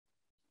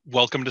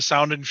Welcome to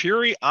Sound and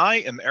Fury. I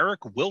am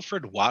Eric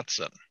Wilfred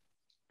Watson.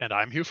 And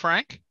I'm Hugh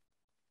Frank.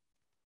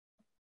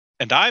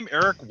 And I'm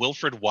Eric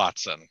Wilfred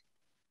Watson.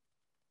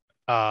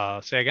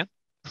 Say again?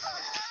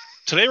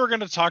 Today we're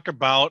going to talk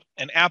about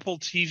an Apple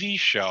TV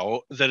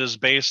show that is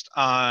based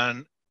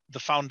on the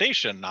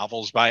Foundation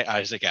novels by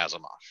Isaac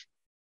Asimov.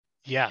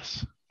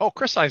 Yes. Oh,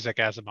 Isaac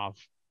Asimov.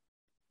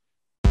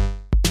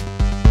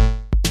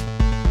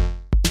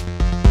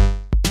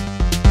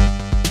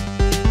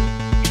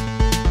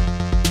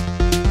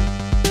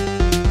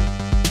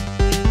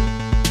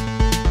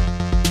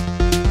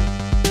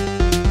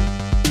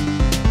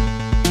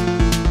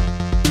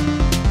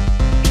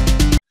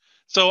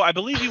 So I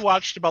believe you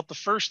watched about the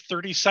first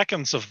 30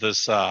 seconds of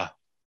this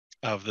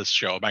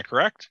show. Am I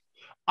correct?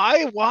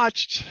 I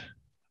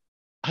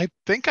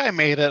think I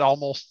made it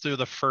almost through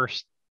the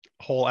first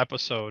whole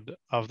episode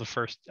of the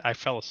first. I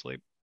fell asleep.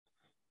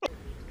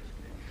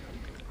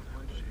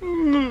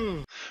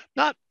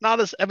 Not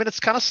as, I mean,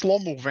 it's kind of slow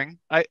moving.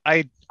 I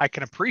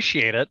can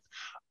appreciate it.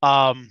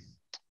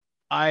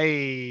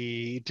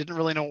 I didn't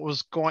really know what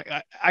was going.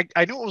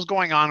 I knew what was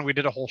going on. We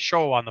did a whole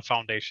show on the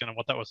Foundation and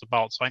what that was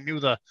about, so I knew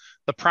the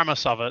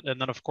premise of it.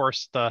 And then, of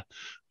course, they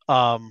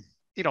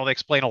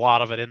explain a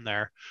lot of it in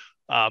there.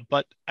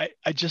 But I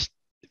just,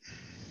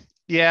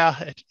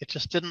 it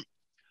just didn't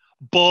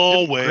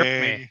grip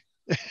me.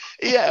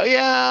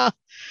 Yeah.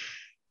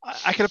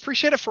 I can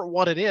appreciate it for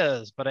what it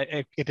is, but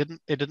it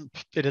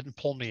didn't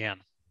pull me in.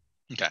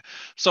 Okay.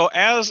 So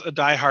as a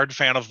diehard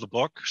fan of the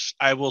books,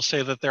 I will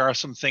say that there are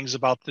some things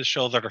about this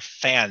show that are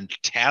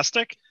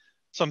fantastic,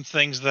 some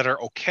things that are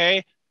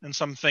okay, and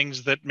some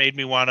things that made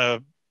me want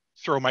to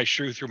throw my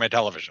shoe through my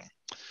television.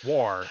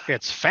 War.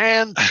 It's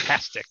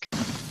fantastic.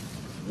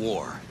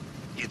 War.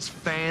 It's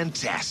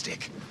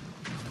fantastic.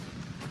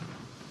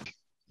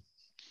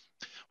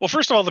 Well,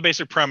 first of all, the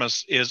basic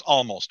premise is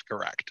almost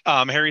correct.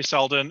 Harry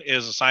Seldon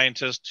is a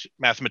scientist,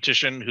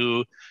 mathematician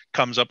who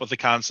comes up with the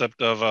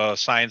concept of a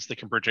science that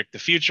can predict the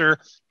future,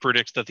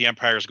 predicts that the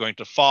Empire is going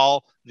to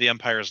fall. The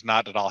Empire is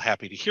not at all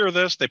happy to hear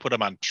this. They put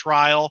him on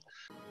trial.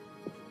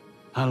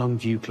 How long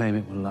do you claim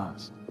it will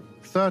last?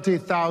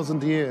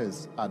 30,000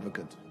 years,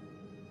 Advocate.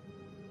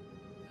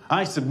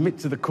 I submit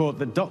to the court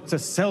that Dr.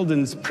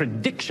 Seldon's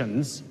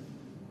predictions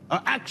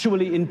are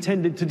actually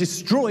intended to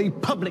destroy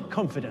public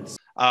confidence.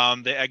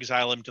 They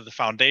exile him to the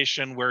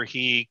Foundation, where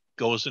he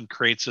goes and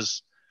creates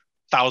his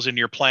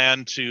 1,000-year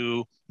plan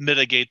to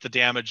mitigate the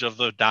damage of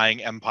the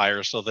dying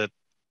empire so that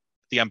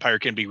the empire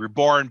can be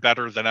reborn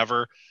better than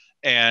ever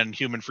and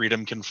human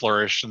freedom can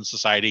flourish and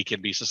society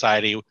can be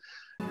society.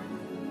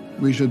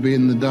 We should be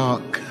in the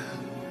dark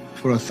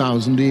for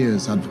 1,000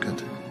 years,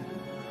 Advocate.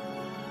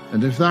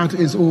 And if that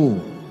is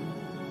all,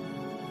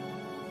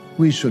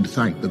 we should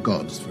thank the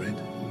gods for it.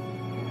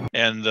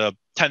 And the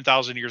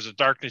 10,000 years of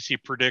darkness he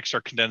predicts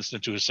are condensed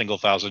into a single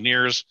 1,000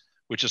 years,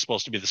 which is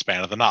supposed to be the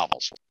span of the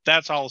novels.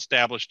 That's all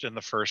established in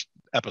the first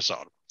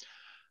episode.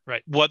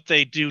 Right. What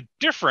they do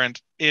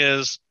different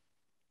is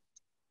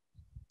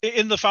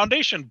in the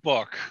Foundation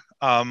book,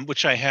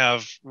 which I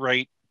have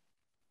right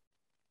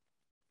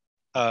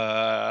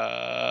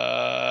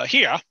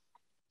here,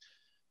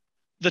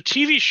 the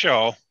TV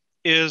show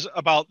is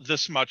about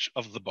this much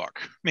of the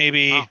book,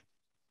 maybe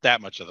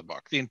that much of the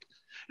book.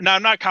 Now,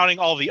 I'm not counting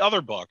all the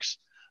other books,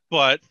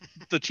 but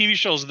the TV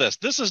show is this.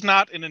 This is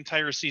not an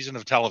entire season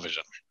of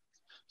television.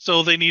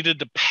 So they needed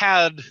to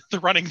pad the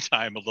running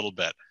time a little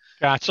bit.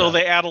 Gotcha. So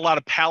they add a lot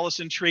of palace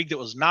intrigue that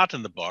was not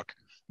in the book,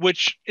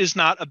 which is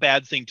not a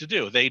bad thing to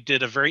do. They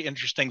did a very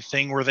interesting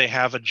thing where they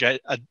have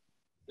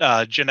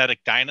a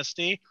genetic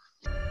dynasty.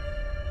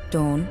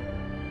 Dawn.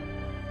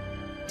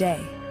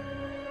 Day.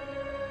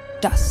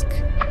 Dusk.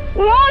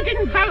 Well, I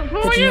didn't vote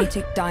for The you.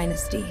 genetic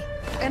dynasty.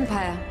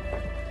 Empire.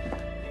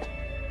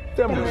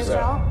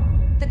 Demoiselle.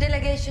 The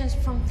delegations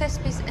from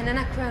Thespis and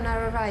Anacreon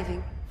are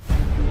arriving.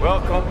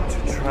 Welcome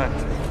to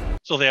Trent.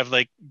 So they have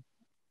like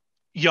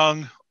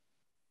young,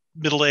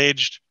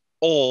 middle-aged,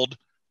 old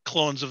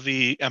clones of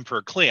the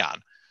Emperor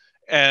Cleon.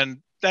 And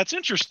that's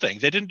interesting.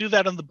 They didn't do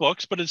that in the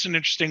books, but it's an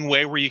interesting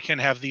way where you can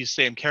have these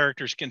same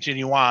characters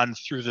continue on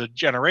through the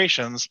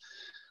generations.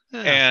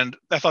 Yeah. And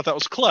I thought that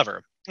was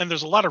clever. And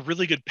there's a lot of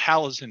really good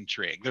palace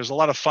intrigue. There's a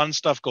lot of fun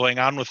stuff going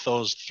on with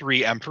those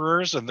three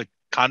emperors and the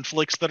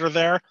conflicts that are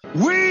there.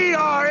 We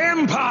are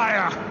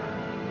Empire.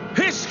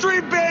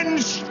 History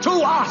bends to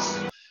us.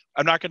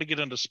 I'm not going to get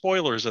into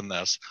spoilers in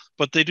this,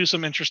 but they do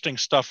some interesting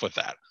stuff with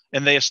that.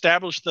 And they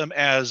establish them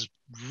as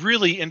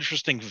really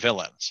interesting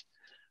villains,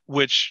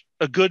 which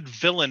a good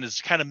villain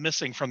is kind of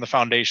missing from the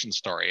Foundation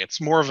story. It's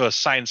more of a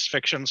science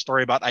fiction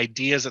story about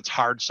ideas. It's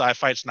hard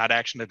sci-fi. It's not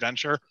action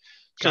adventure.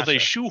 So Gotcha. They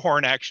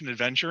shoehorn action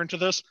adventure into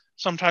this.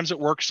 Sometimes it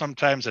works,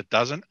 sometimes it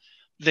doesn't.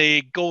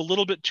 They go a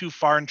little bit too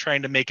far in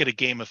trying to make it a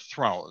Game of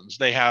Thrones.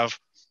 They have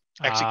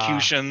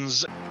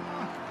executions.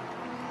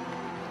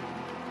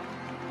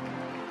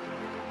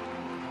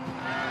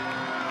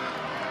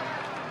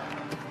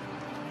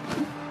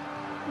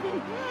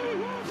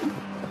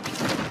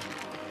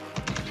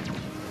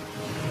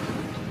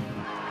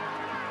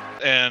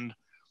 And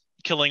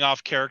killing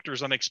off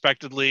characters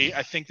unexpectedly.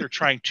 I think they're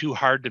trying too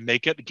hard to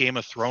make it Game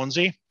of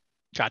Thronesy.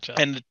 Gotcha.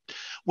 And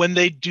when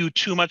they do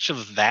too much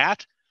of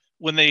that,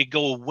 when they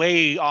go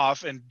way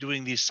off and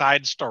doing these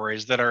side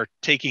stories that are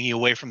taking you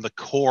away from the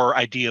core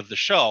idea of the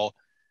show,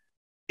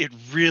 it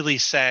really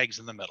sags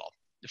in the middle.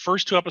 The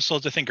first 2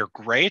 episodes, I think, are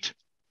great.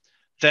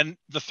 Then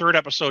the 3rd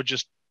episode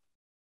just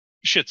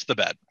shits the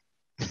bed.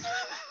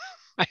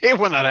 I hate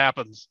when that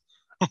happens.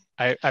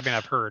 I mean,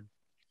 I've heard.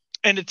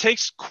 And it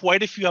takes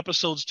quite a few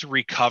episodes to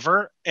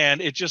recover,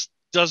 and it just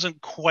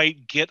doesn't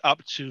quite get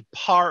up to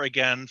par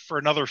again for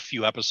another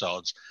few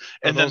episodes.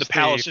 And then the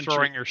palace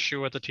throwing your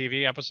shoe at the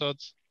TV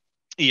episodes?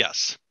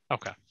 Yes.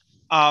 Okay.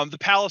 The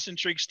palace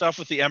intrigue stuff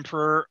with the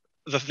emperor,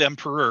 the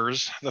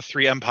emperors, the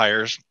 3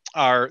 empires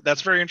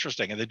that's very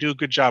interesting, and they do a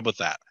good job with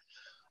that.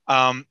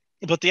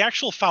 But the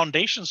actual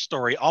foundation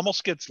story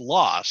almost gets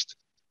lost.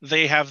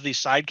 They have these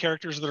side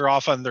characters that are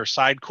off on their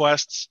side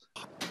quests.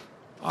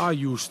 I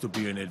used to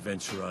be an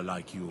adventurer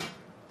like you.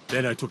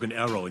 Then I took an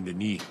arrow in the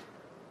knee.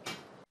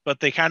 But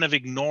they kind of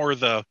ignore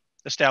the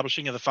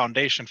establishing of the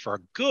foundation for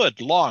a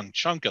good long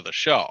chunk of the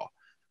show,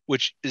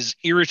 which is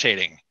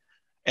irritating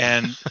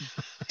and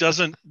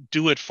doesn't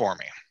do it for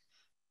me.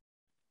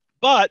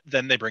 But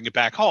then they bring it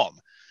back home.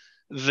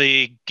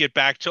 They get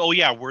back to, oh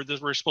yeah,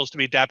 we're supposed to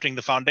be adapting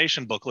the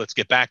foundation book. Let's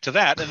get back to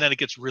that. And then it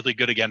gets really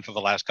good again for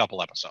the last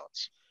couple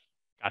episodes.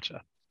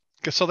 Gotcha.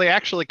 So they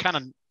actually kind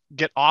of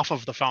get off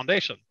of the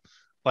foundation,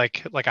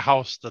 like a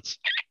house that's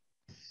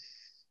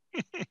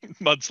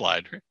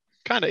mudslide.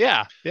 Kind of,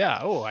 yeah.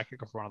 Oh, I could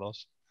go for one of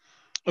those.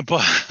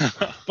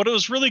 But it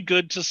was really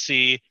good to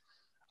see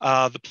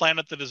the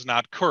planet that is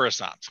not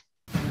Coruscant.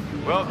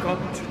 Welcome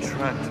to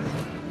Trenton,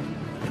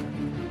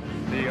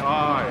 the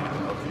eye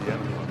of the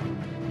Empire.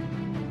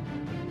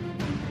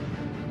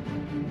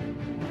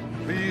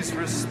 Please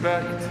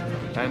respect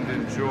and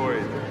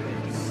enjoy the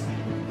peace.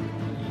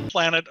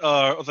 Planet,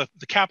 the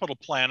capital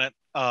planet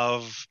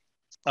of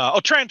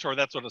Trantor.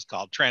 That's what it's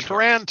called.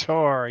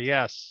 Trantor.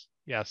 Yes.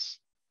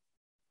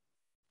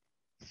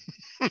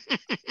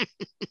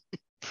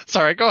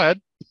 Sorry, go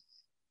ahead.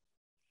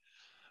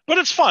 But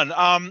it's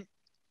fun.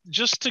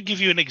 Just to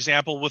give you an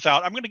example,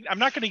 I'm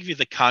not going to give you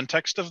the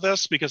context of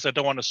this because I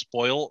don't want to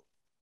spoil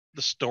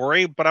the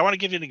story, but I want to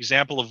give you an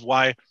example of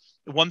why.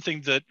 One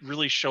thing that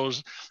really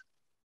shows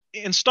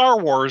in Star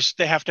Wars,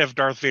 they have to have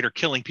Darth Vader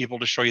killing people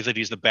to show you that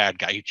he's the bad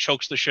guy. He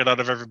chokes the shit out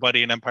of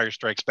everybody in Empire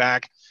Strikes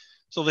Back.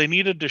 So they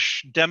needed to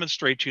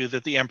demonstrate to you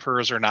that the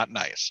emperors are not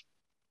nice.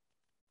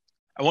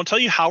 I won't tell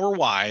you how or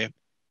why.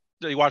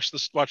 You watch the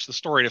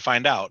story to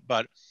find out,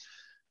 but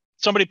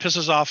somebody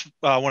pisses off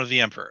one of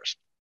the emperors.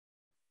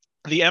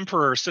 The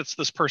emperor sits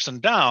this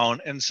person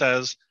down and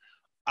says,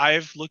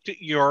 I've looked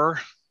at your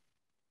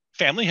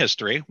family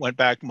history, went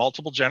back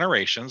multiple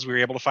generations. We were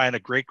able to find a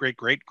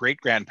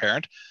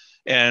great-great-great-great-grandparent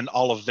and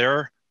all of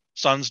their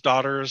sons,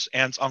 daughters,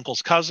 aunts,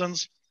 uncles,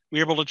 cousins. We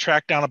were able to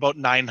track down about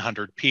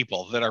 900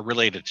 people that are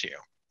related to you.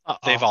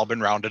 They've all been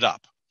rounded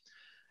up.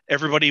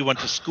 Everybody you went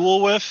to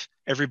school with,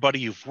 everybody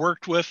you've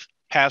worked with,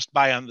 passed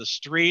by on the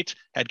street,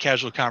 had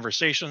casual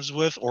conversations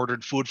with,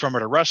 ordered food from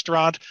at a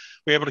restaurant,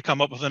 we were able to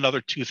come up with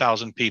another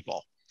 2,000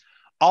 people.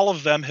 All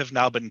of them have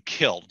now been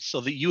killed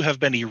so that you have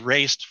been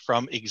erased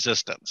from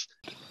existence.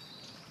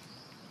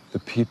 The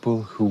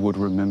people who would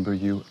remember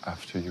you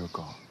after you're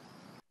gone.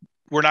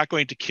 We're not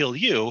going to kill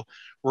you.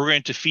 We're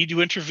going to feed you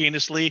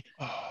intravenously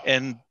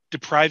and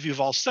deprive you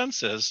of all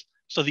senses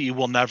so that you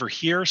will never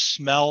hear,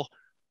 smell,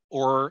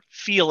 or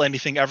feel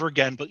anything ever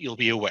again, but you'll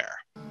be aware.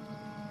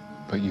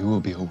 But you will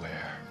be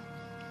aware.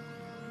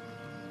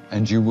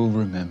 And you will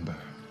remember.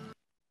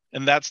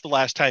 And that's the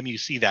last time you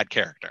see that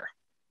character.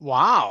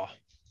 Wow.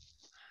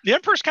 The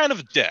Emperor's kind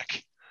of a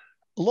dick.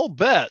 A little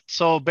bit.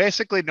 So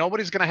basically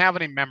nobody's going to have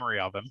any memory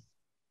of him.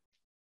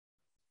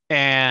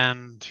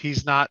 And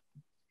he's going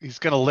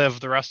to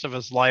live the rest of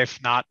his life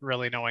not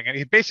really knowing it.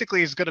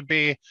 He's going to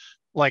be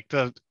like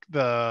the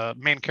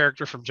main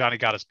character from Johnny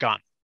Got His Gun.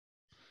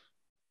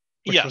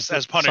 Yes,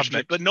 as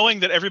punishment, but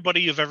knowing that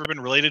everybody you've ever been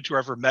related to or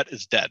ever met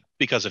is dead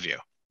because of you.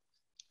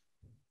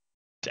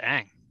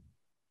 Dang.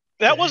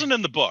 That wasn't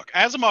in the book.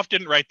 Asimov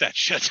didn't write that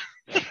shit.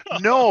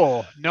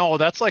 No,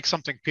 that's like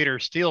something Peter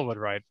Steele would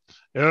write.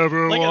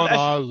 Everyone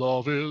I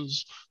love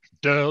is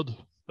dead.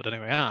 But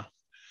anyway, yeah.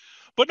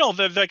 But no,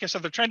 like I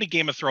said, they're trying to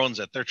Game of Thrones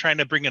it. They're trying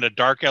to bring in a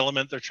dark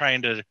element. They're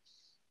trying to,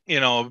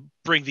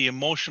 bring the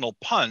emotional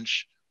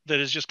punch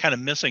that is just kind of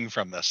missing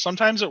from this.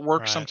 Sometimes it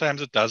works,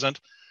 sometimes it doesn't.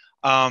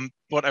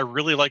 But I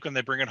really like when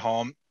they bring it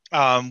home.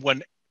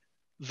 When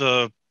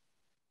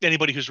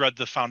anybody who's read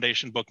the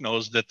Foundation book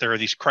knows that there are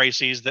these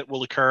crises that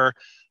will occur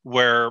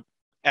where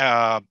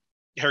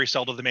Harry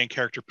Seldon, the main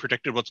character,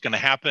 predicted what's going to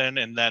happen,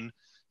 and then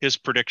his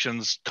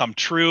predictions come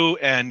true.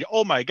 And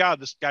oh my God,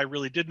 this guy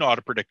really did know how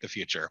to predict the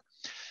future.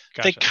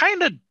 Gotcha. They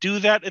kind of do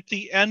that at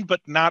the end, but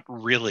not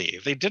really.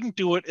 They didn't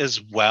do it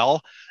as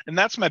well. And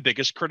that's my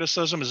biggest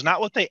criticism, is not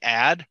what they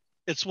add.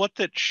 It's what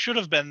that should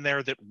have been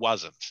there that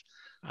wasn't.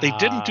 They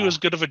didn't do as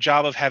good of a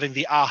job of having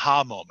the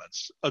aha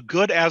moments. A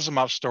good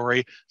Asimov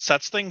story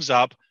sets things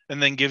up,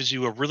 and then gives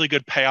you a really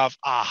good payoff.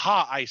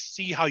 Aha, I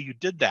see how you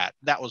did that.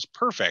 That was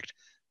perfect.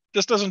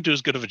 This doesn't do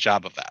as good of a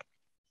job of that.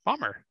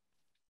 Bummer.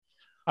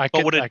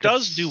 But what it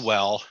does do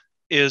well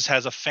is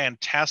has a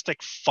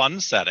fantastic fun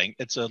setting.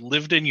 It's a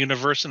lived-in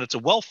universe, and it's a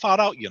well thought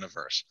out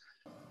universe.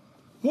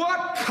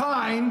 What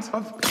kind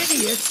of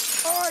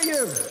idiot are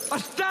you?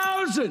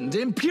 1,000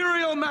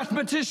 imperial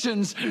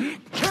mathematicians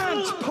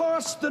can't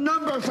parse the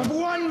numbers of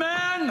one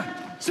man,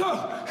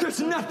 so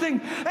there's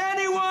nothing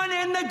anyone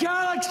in the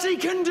galaxy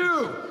can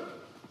do.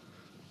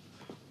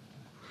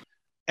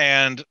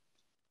 And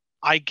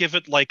I give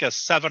it like a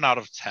 7 out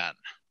of 10.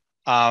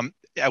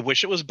 I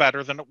wish it was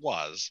better than it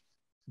was,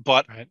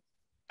 but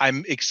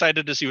I'm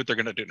excited to see what they're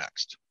going to do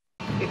next.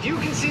 If you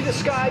can see the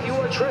sky, you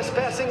are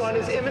trespassing on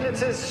His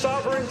Eminence's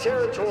sovereign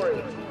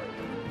territory.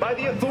 By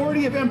the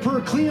authority of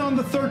Emperor Cleon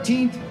the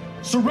 13th,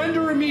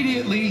 surrender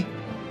immediately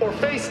or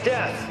face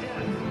death.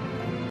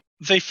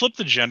 They flipped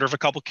the gender of a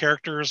couple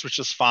characters, which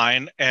is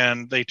fine,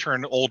 and they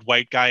turned old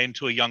white guy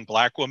into a young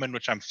black woman,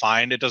 which I'm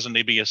fine. It doesn't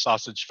need to be a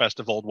sausage fest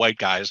of old white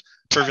guys.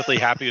 Perfectly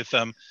happy with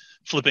them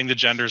flipping the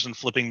genders and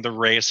flipping the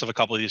race of a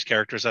couple of these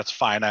characters. That's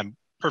fine. I'm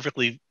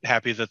perfectly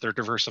happy that they're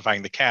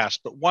diversifying the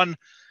cast. But one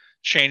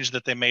change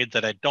that they made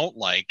that I don't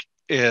like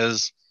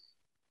is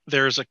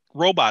there's a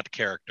robot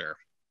character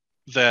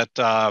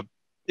that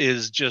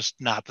is just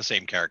not the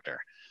same character.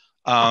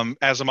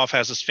 Asimov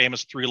has his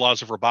famous 3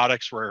 laws of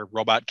robotics where a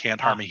robot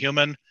can't harm a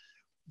human.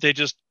 They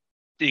just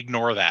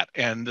ignore that,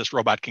 and this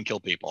robot can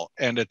kill people.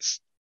 And it's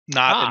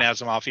not an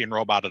Asimovian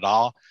robot at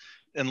all.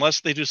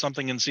 Unless they do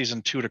something in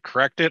season 2 to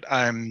correct it,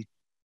 I'm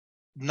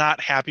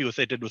not happy with what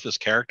they did with this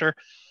character.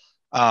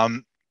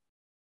 The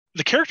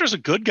character's a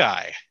good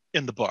guy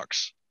in the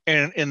books.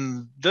 And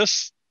in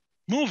this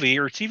movie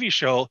or TV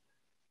show,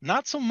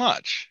 not so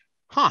much.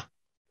 Huh.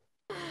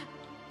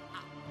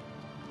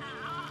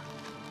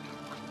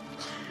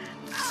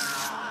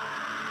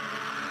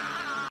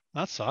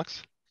 That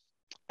sucks.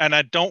 And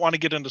I don't want to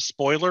get into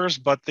spoilers,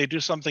 but they do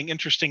something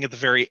interesting at the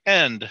very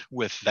end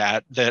with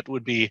that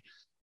would be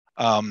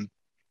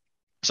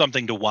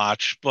something to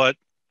watch, but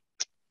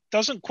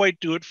doesn't quite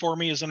do it for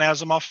me as an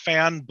Asimov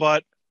fan.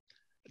 But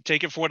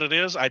take it for what it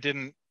is. I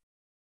didn't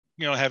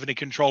have any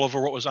control over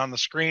what was on the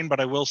screen, but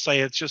I will say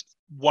it's just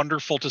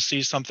wonderful to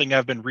see something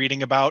I've been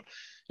reading about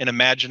and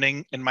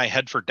imagining in my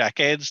head for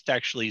decades to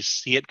actually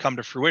see it come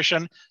to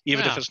fruition,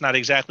 even if it's not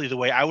exactly the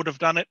way I would have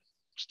done it.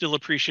 Still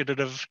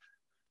appreciative.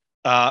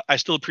 I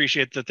still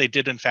appreciate that they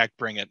did in fact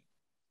bring it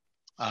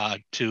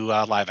to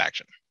live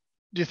action.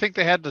 Do you think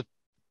they had to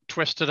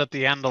twist it at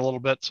the end a little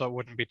bit so it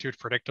wouldn't be too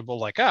predictable?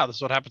 Like, this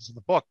is what happens in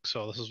the book,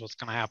 so this is what's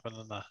going to happen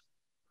in the.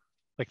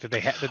 Like, did they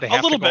have to go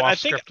off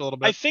script a little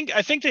bit?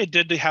 I think they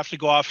did have to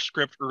go off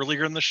script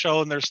earlier in the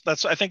show, and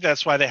I think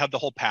that's why they have the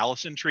whole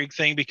palace intrigue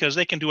thing, because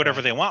they can do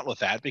whatever they want with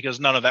that, because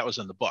none of that was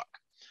in the book.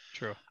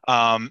 True.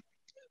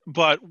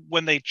 But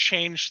when they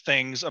change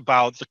things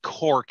about the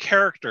core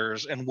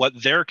characters and what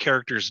their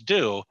characters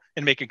do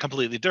and make it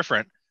completely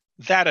different,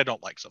 that I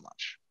don't like so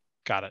much.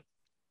 Got it.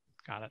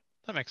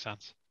 That makes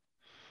sense.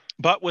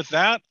 But with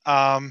that,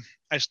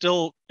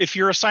 if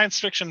you're a science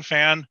fiction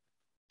fan,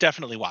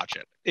 definitely watch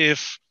it.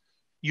 If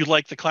you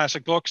like the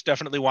classic books,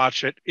 definitely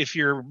watch it. If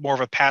you're more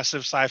of a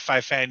passive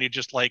sci-fi fan, you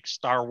just like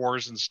Star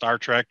Wars and Star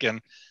Trek,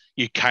 and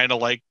you kind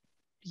of like,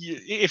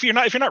 if you're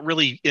not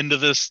really into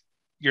this,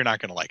 you're not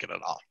going to like it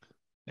at all.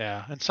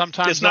 Yeah, and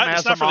sometimes I'm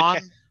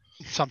Asimov,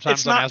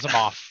 sometimes I'm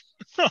Asimov.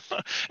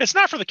 It's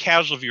not for the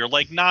casual viewer.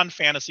 Like,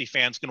 non-fantasy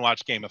fans can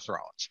watch Game of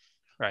Thrones.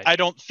 Right. I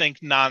don't think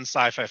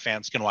non-sci-fi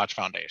fans can watch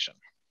Foundation.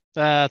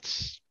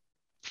 That's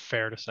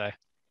fair to say.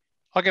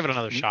 I'll give it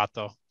another shot,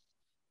 though.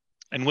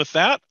 And with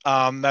that,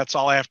 that's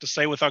all I have to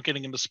say without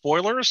getting into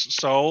spoilers.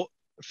 So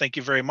thank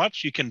you very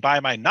much. You can buy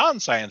my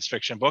non-science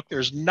fiction book.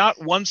 There's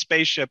not one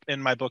spaceship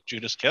in my book,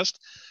 Judas Kissed,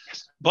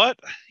 but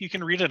you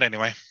can read it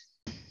anyway.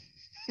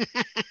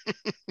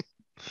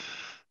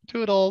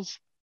 Toodles.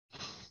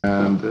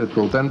 And it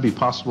will then be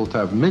possible to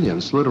have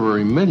millions,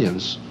 literally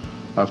millions,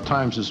 of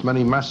times as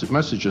many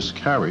messages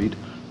carried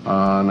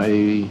on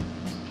a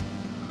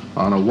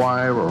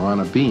wire or on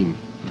a beam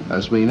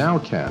as we now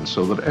can,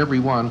 so that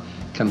everyone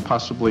can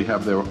possibly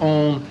have their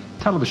own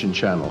television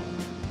channel,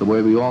 the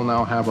way we all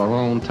now have our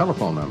own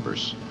telephone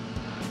numbers.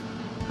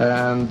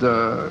 And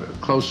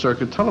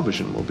closed-circuit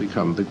television will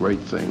become the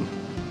great thing.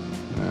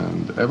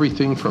 And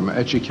everything from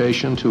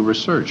education to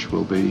research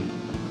will be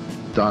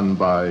done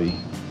by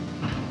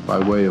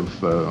way of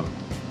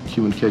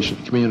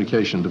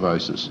communication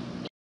devices.